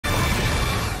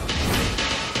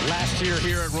year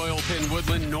here at Royal Pin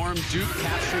Woodland, Norm Duke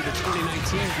captured the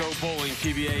 2019 Go Bowling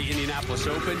PBA Indianapolis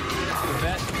Open. The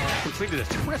vet completed a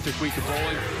terrific week of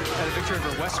bowling, had a victory over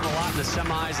West Malott in the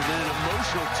semis, and then an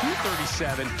emotional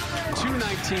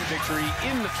 237-219 victory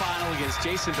in the final against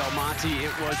Jason Belmonte.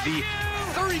 It was the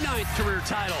 39th career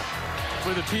title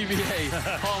for the PBA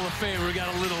Hall of Fame. We got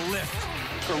a little lift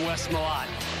from West Malott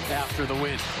after the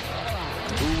win.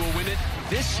 Who will win it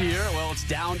this year? Well, it's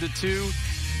down to two.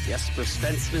 Jesper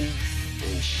Svensson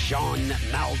and Sean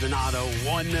Maldonado,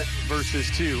 1 versus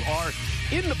 2. Our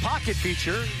In the Pocket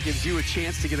feature gives you a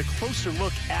chance to get a closer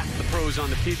look at the pros on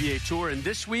the PBA Tour. And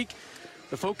this week,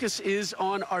 the focus is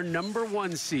on our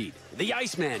 #1 seed. The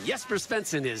Iceman, Jesper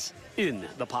Svensson, is in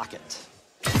the pocket.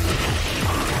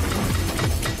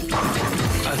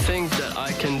 I think that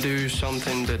I can do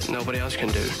something that nobody else can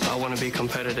do. I want to be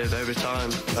competitive every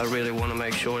time. I really want to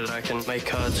make sure that I can make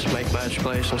cuts, make match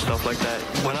plays and stuff like that.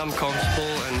 When I'm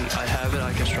comfortable and I have it,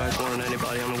 I can strike more than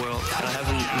anybody in the world. And I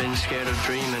haven't been scared of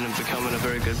dreaming and becoming a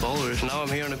very good bowler. So now I'm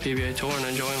here on the PBA Tour and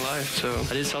enjoying life, so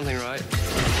I did something right.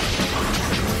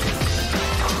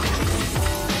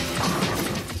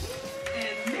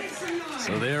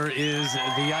 So there is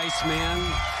the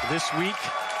Iceman this week.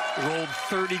 Rolled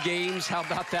 30 games. How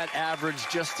about that average?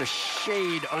 Just a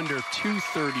shade under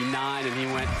 239, and he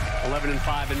went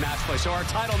 11-5 in match play. So our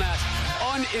title match,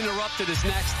 uninterrupted, is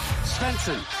next.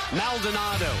 Svensson,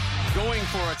 Maldonado, going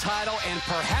for a title and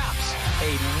perhaps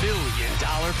 $1 million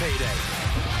payday.